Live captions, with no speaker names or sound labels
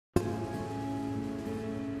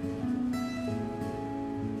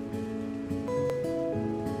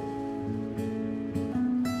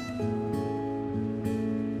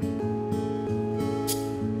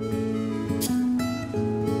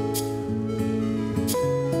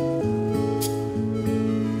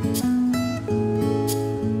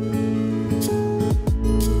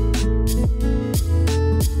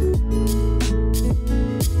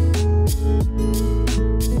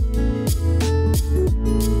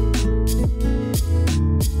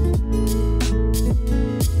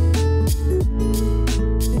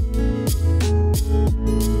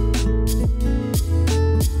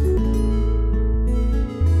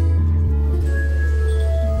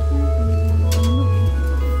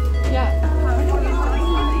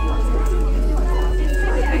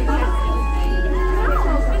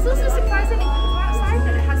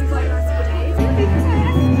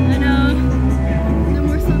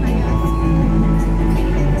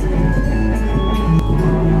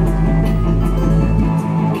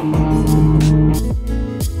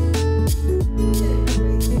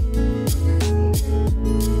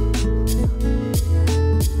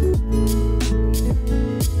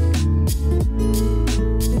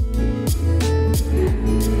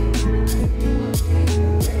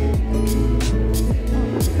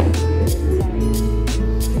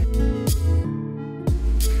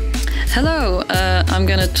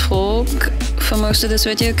most of this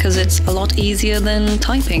video because it's a lot easier than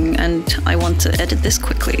typing, and I want to edit this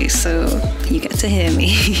quickly, so you get to hear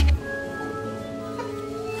me.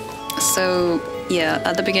 So yeah,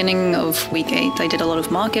 at the beginning of week 8 I did a lot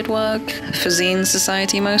of market work for Zine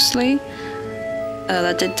Society mostly.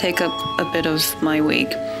 That did take up a bit of my week.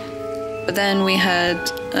 But then we had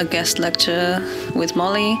a guest lecture with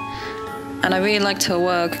Molly, and I really liked her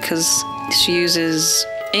work because she uses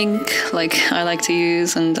ink like I like to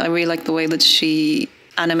use, and I really like the way that she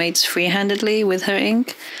animates free-handedly with her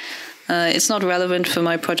ink. It's not relevant for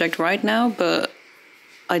my project right now, but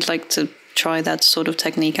I'd like to try that sort of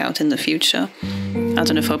technique out in the future. I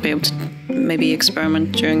don't know if I'll be able to maybe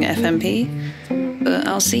experiment during FMP, but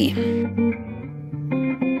I'll see.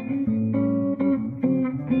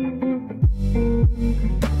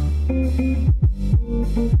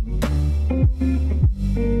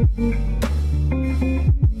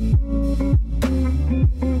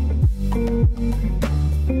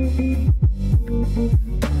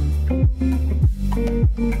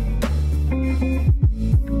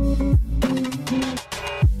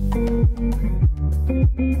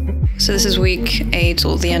 So this is week 8,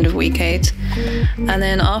 or the end of week 8. And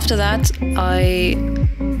then after that, I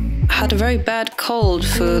had a very bad cold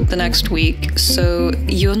for the next week. So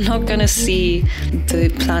you're not going to see the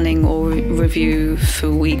planning or review for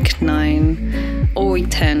week 9 or week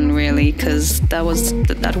 10, really, because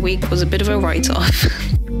that week was a bit of a write-off.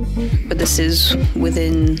 But this is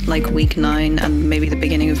within like week 9 and maybe the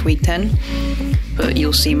beginning of week 10. But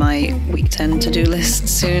you'll see my week 10 to-do list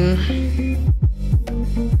soon.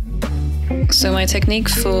 So my technique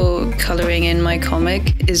for colouring in my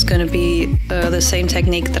comic is going to be the same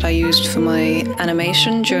technique that I used for my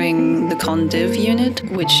animation during the Condiv unit,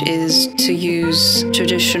 which is to use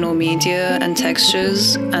traditional media and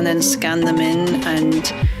textures and then scan them in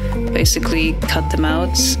and basically cut them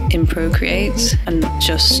out in Procreate and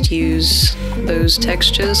just use those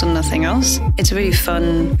textures and nothing else. It's a really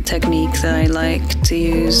fun technique that I like to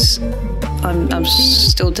use. I'm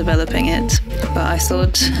still developing it, but I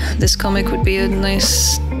thought this comic would be a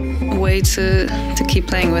nice way to keep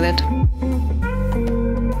playing with it.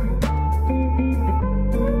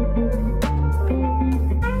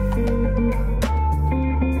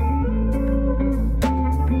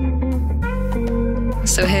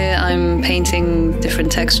 So here I'm painting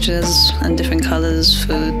different textures and different colors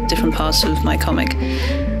for different parts of my comic.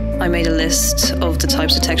 I made a list of the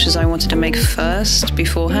types of textures I wanted to make first,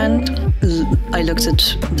 beforehand. I looked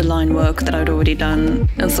at the line work that I'd already done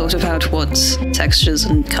and thought about what textures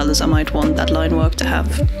and colors I might want that line work to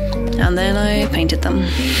have. And then I painted them.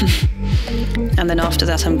 And then after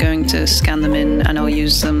that I'm going to scan them in and I'll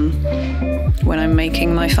use them when I'm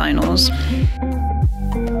making my finals.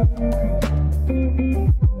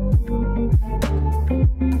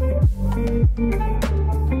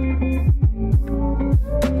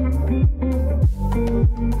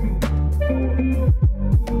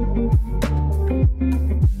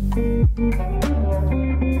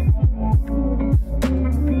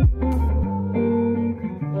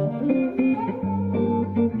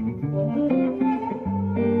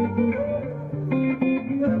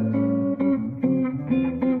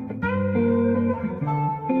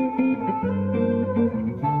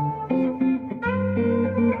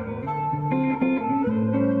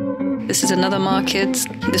 This is another market.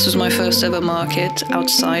 This was my first ever market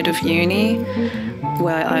outside of uni,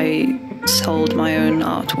 where I sold my own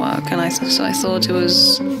artwork, and so I thought it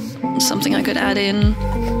was something I could add in.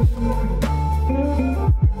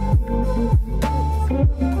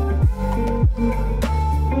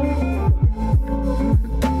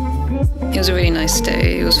 It was a really nice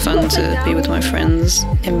day. It was fun to be with my friends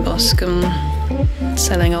in Boscombe,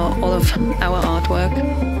 selling all of our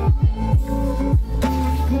artwork.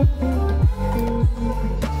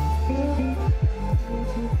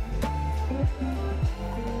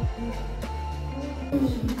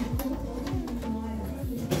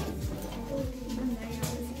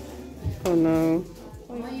 Oh no.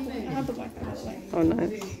 I have the black out of the way. Oh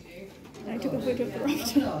nice. I took a photo of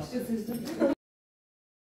the rock.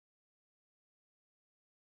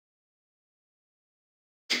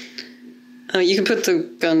 Oh, you can put the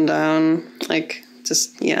gun down, like,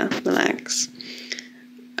 just, yeah, relax.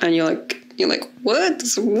 And you're like, what?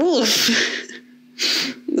 It's a wolf.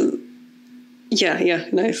 Yeah,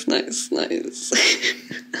 nice.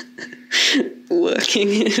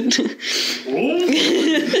 Working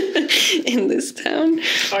in this town.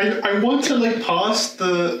 I want to like pass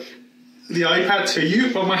the iPad to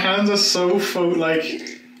you, but my hands are so full. Like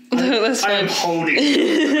No, that's fine. I am holding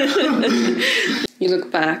it. You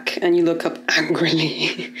look back and you look up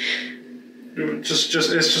angrily. It's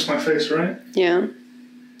just my face, right? Yeah.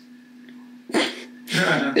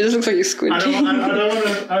 Yeah. It just looks like you're squinting.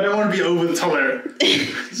 I don't want to be over the top there.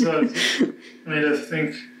 So I need to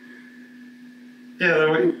think. Yeah, that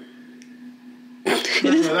way. It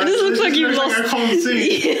just looks like you've lost. I can't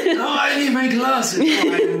see. Yeah. No, I need my glasses.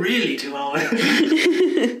 Oh, I'm really too old.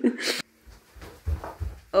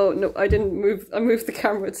 Oh no, I didn't move. I moved the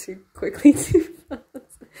camera too quickly, too fast.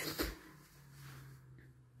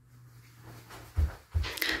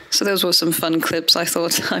 So those were some fun clips. I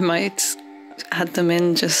thought I might add them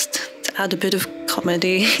in just to add a bit of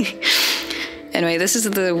comedy. Anyway, this is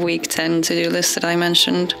the week 10 to-do list that I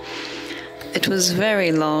mentioned. It was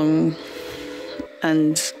very long,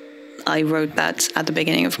 and I wrote that at the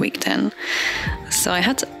beginning of week 10. So I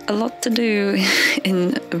had a lot to do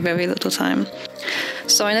in very little time.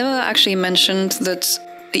 So I never actually mentioned that.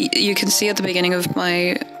 You can see at the beginning of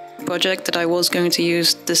my project that I was going to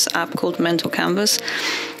use this app called Mental Canvas,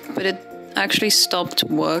 but it actually stopped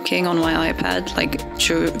working on my iPad like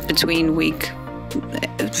between week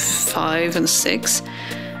 5 and 6.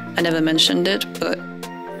 I never mentioned it, but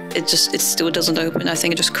it still doesn't open. I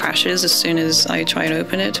think it just crashes as soon as I try and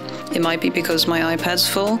open it. It might be because my iPad's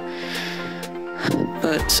full,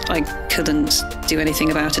 but I couldn't do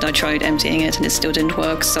anything about it. I tried emptying it and it still didn't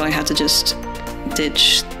work, so I had to just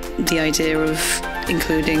ditch the idea of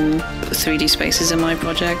including 3D spaces in my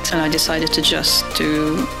project, and I decided to just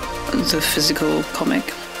do the physical comic.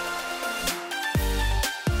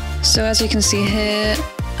 So as you can see here,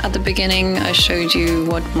 at the beginning I showed you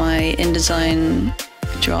what my InDesign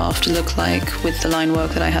draft looked like with the line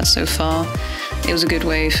work that I had so far. It was a good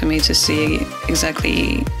way for me to see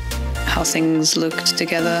exactly how things looked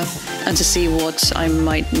together and to see what I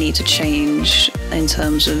might need to change in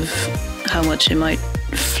terms of how much it might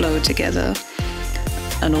flow together,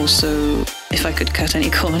 and also if I could cut any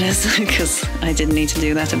corners, because I did need to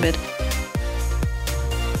do that a bit.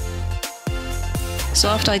 So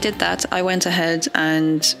after I did that, I went ahead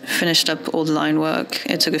and finished up all the line work.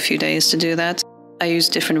 It took a few days to do that. I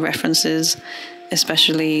used different references,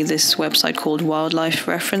 especially this website called Wildlife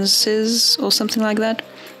References or something like that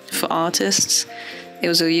for artists. It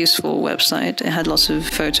was a useful website. It had lots of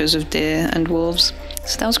photos of deer and wolves,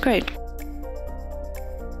 so that was great.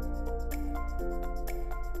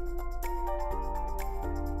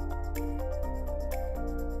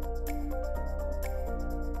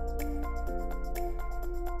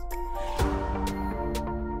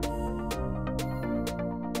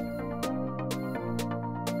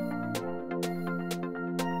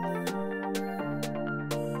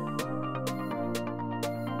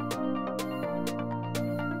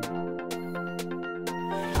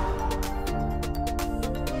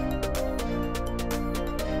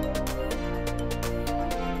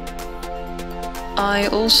 I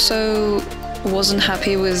also wasn't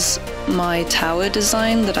happy with my tower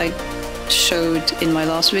design that I showed in my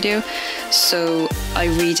last video, so I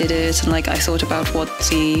redid it and I thought about what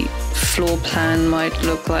the floor plan might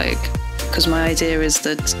look like, because my idea is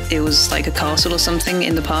that it was like a castle or something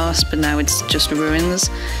in the past, but now it's just ruins.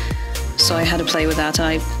 So I had to play with that, and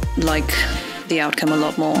I like the outcome a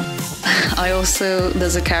lot more.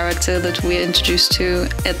 There's a character that we're introduced to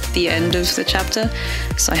at the end of the chapter,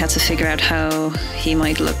 so I had to figure out how he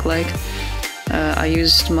might look like. I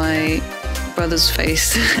used my brother's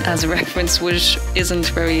face as a reference, which isn't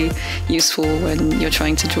very useful when you're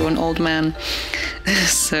trying to draw an old man.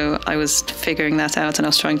 So I was figuring that out, and I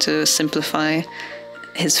was trying to simplify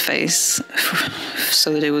his face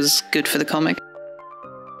so that it was good for the comic.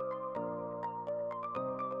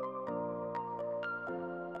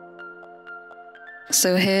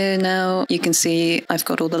 So here now you can see I've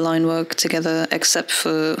got all the line work together except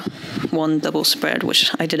for one double spread, which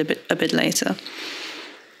I did a bit later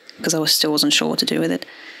because I still wasn't sure what to do with it.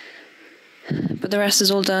 But the rest is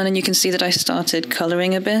all done, and you can see that I started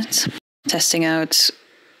colouring a bit, testing out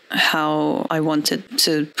how I wanted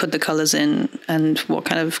to put the colours in and what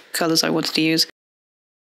kind of colours I wanted to use.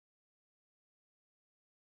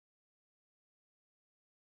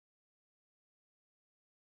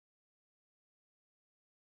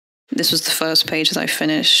 This was the first page that I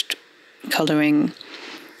finished colouring,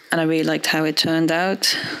 and I really liked how it turned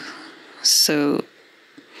out. So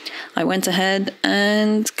I went ahead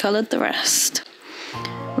and coloured the rest,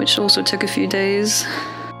 which also took a few days.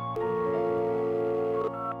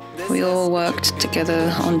 We all worked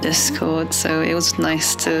together on Discord, so it was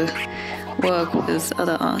nice to work with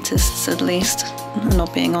other artists at least,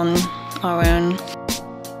 not being on our own.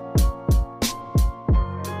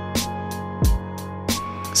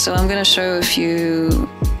 So I'm going to show a few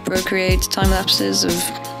Procreate time lapses of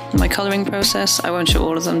my coloring process. I won't show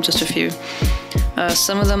all of them, just a few.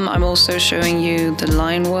 Some of them I'm also showing you the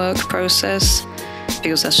line work process,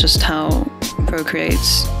 because that's just how Procreate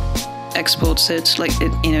exports it. Like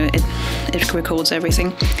it records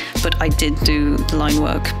everything. But I did do the line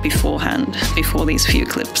work beforehand, before these few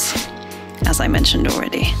clips, as I mentioned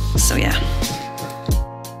already. So yeah.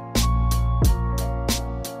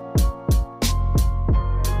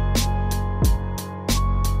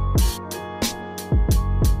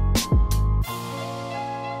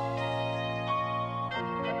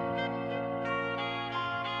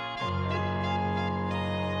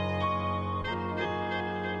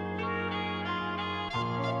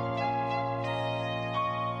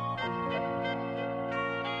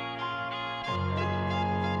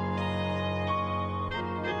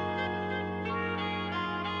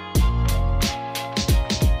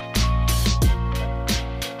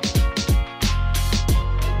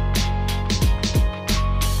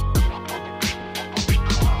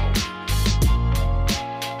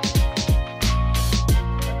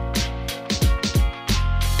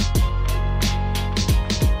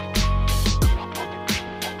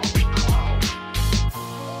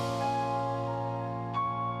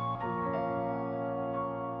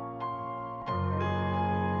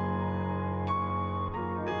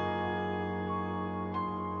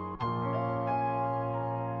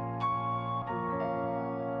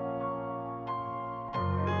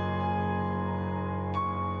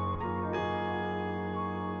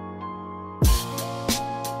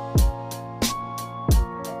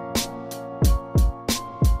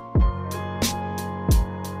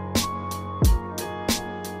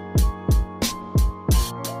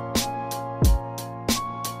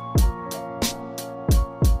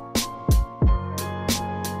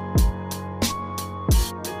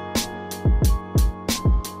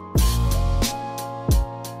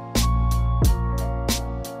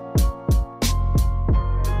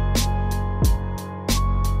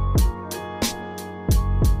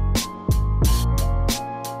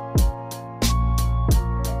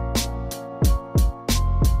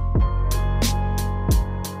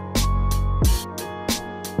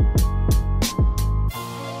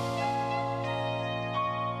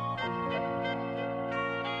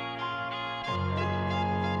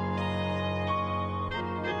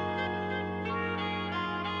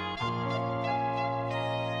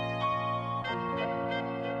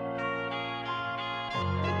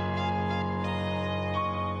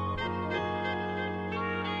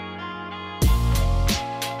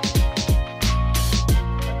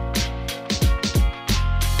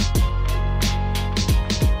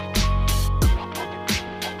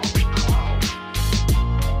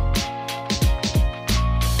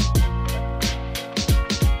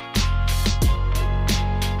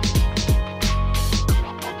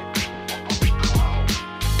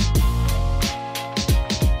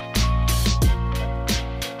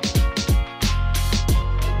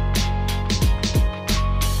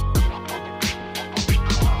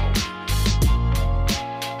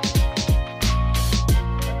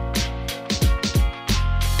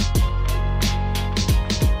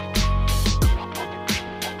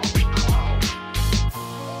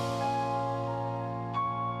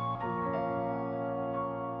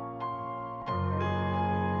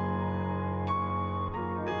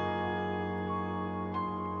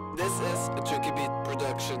 This is a Tricky Beat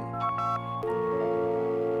production.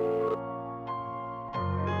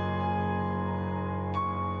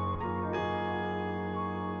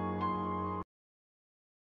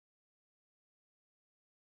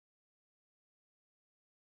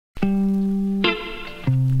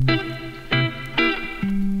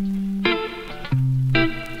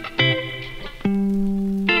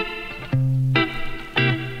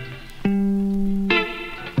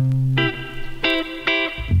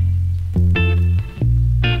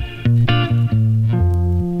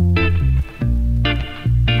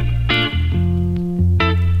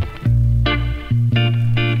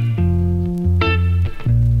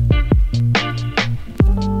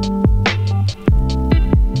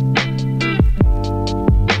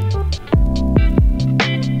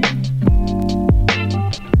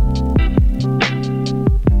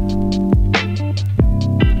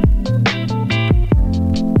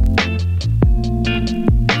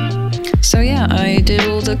 I did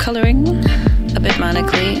all the colouring a bit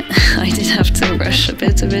manically. I did have to rush a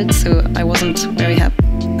bit of it, so I wasn't very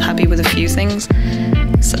happy with a few things,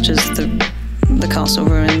 such as the castle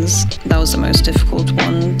ruins. That was the most difficult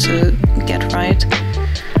one to get right.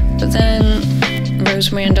 But then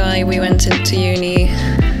Rosemary and I, we went into uni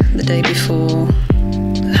the day before,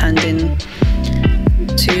 hand in,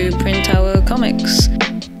 to print our comics.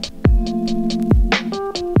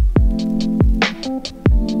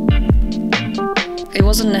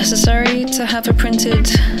 wasn't necessary to have a printed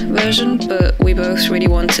version, but we both really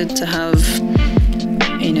wanted to have,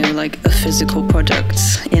 you know, like a physical product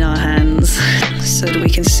in our hands so that we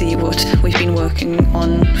can see what we've been working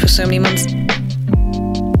on for so many months.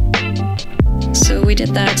 So we did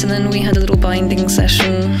that, and then we had a little binding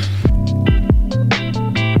session.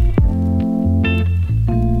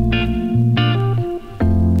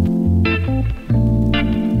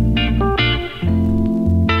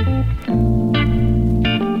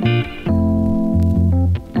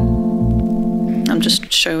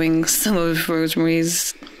 Just showing some of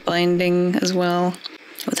Rosemary's binding as well,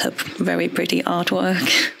 with her very pretty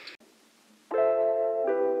artwork.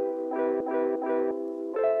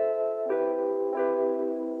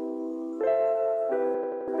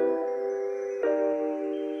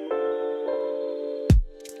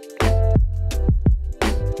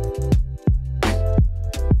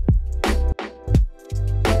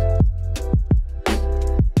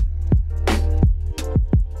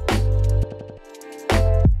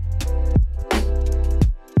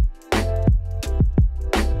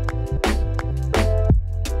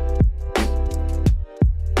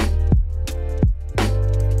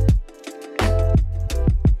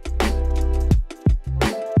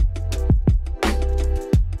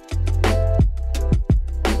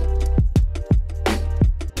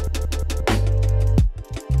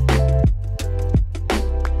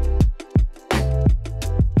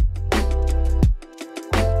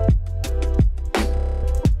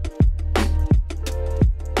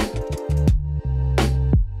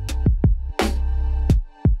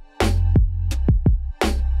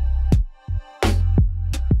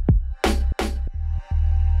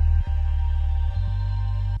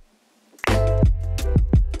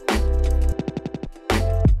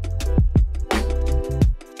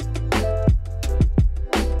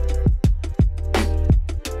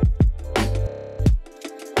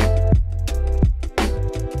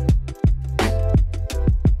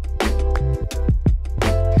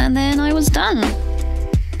 And then I was done.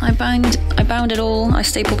 I bound it all, I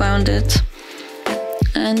staple bound it,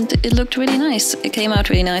 and it looked really nice. It came out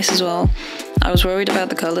really nice as well. I was worried about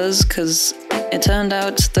the colors because it turned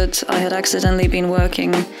out that I had accidentally been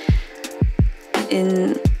working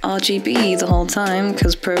in RGB the whole time,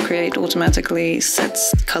 because Procreate automatically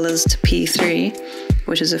sets colors to P3,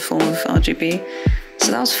 which is a form of RGB.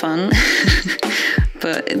 So that was fun.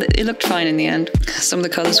 But it looked fine in the end. Some of the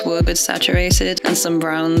colors were a bit saturated and some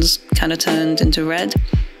browns kind of turned into red,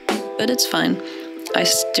 but it's fine. I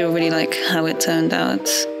still really like how it turned out,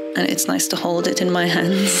 and it's nice to hold it in my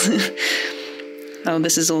hands. Oh,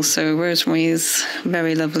 this is also Rosemary's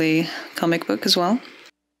very lovely comic book as well.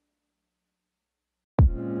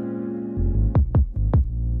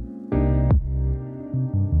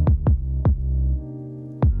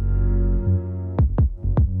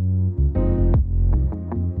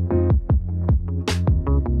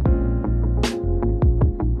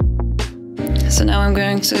 So now I'm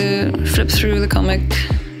going to flip through the comic,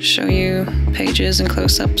 show you pages and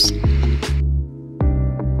close-ups.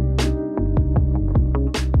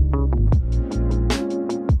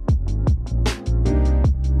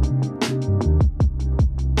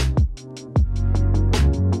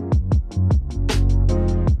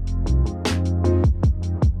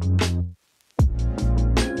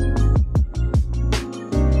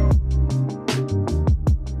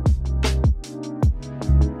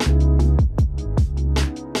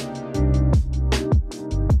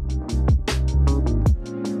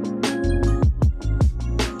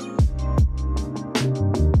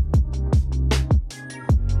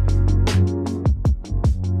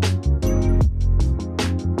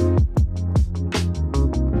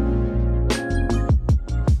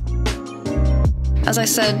 As I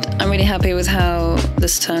said, I'm really happy with how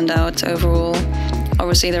this turned out overall.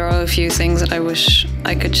 Obviously, there are a few things that I wish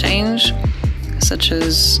I could change, such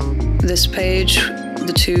as this page.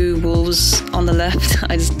 The two wolves on the left,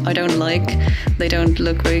 I don't like. They don't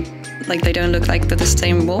look they don't look like they're the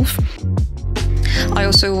same wolf. I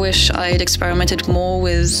also wish I'd experimented more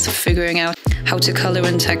with figuring out how to color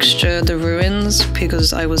and texture the ruins,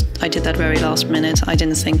 because I did that very last minute. I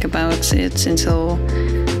didn't think about it until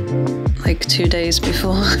like 2 days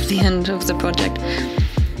before the end of the project.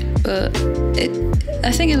 But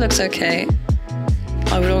I think it looks okay.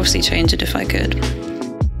 I would obviously change it if I could.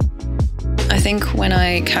 I think when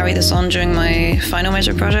I carry this on during my final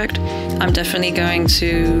measure project, I'm definitely going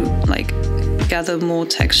to like gather more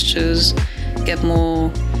textures, get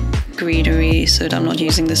more greenery so that I'm not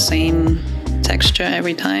using the same texture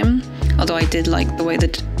every time. Although I did like the way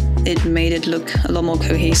that it made it look a lot more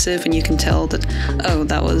cohesive, and you can tell that, oh,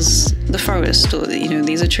 that was the forest, or, you know,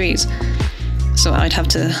 these are trees. So I'd have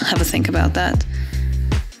to have a think about that.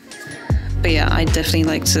 But yeah, I'd definitely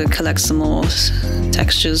like to collect some more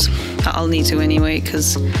textures. I'll need to anyway,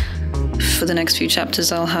 because for the next few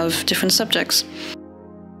chapters I'll have different subjects.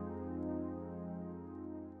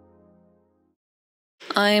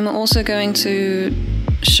 I'm also going to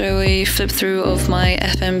show a flip through of my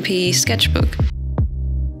FMP sketchbook.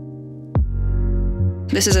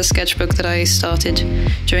 This is a sketchbook that I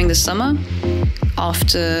started during the summer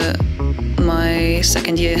after my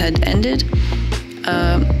second year had ended.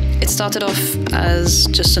 It started off as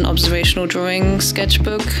just an observational drawing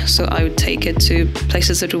sketchbook, so I would take it to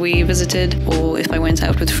places that we visited or if I went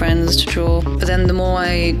out with friends to draw. But then the more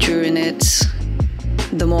I drew in it,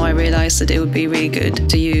 the more I realized that it would be really good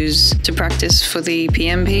to use to practice for the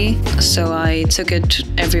PMP. So I took it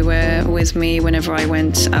everywhere with me whenever I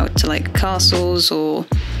went out to like castles or,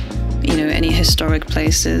 you know, any historic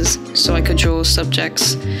places. So I could draw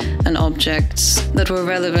subjects and objects that were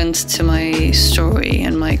relevant to my story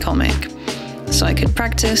and my comic. So I could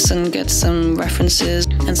practice and get some references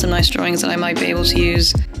and some nice drawings that I might be able to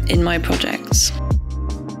use in my projects.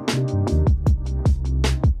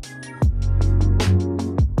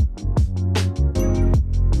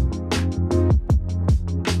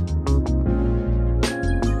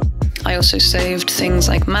 I also saved things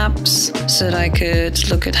like maps so that I could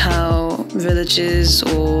look at how villages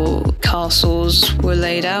or castles were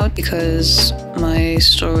laid out, because my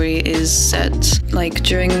story is set like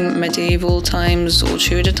during medieval times or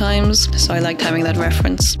Tudor times, so I liked having that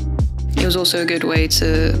reference. It was also a good way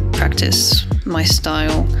to practice my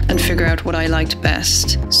style and figure out what I liked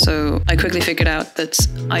best. So I quickly figured out that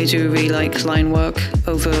I do really like line work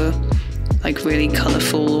over like really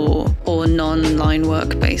colourful or non-line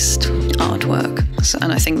work based artwork. So,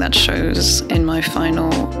 and I think that shows in my final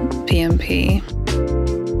PMP.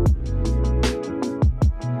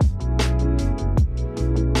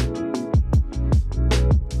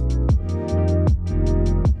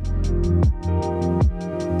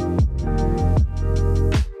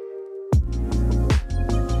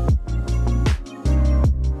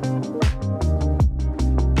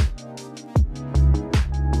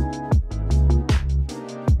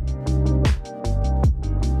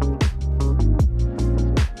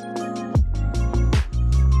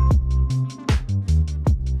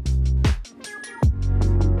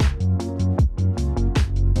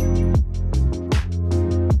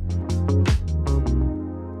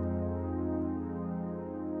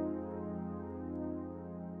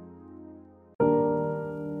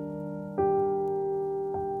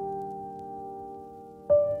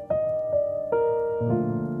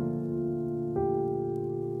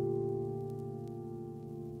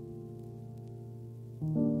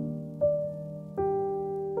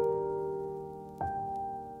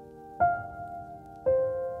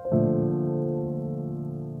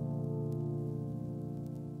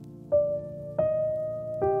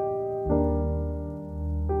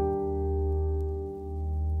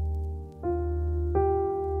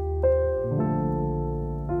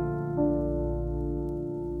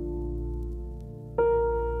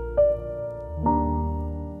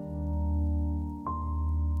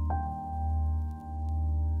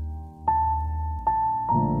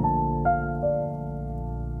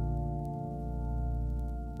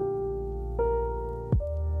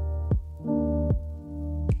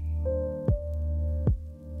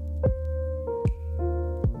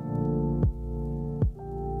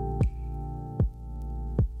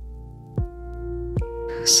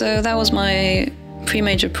 So that was my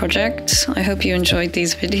pre-major project. I hope you enjoyed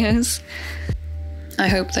these videos. I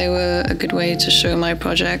hope they were a good way to show my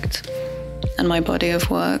project and my body of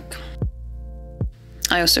work.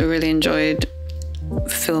 I also really enjoyed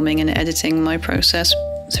filming and editing my process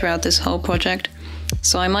throughout this whole project.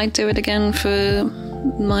 So I might do it again for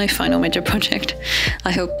my final major project.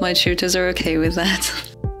 I hope my tutors are okay with that.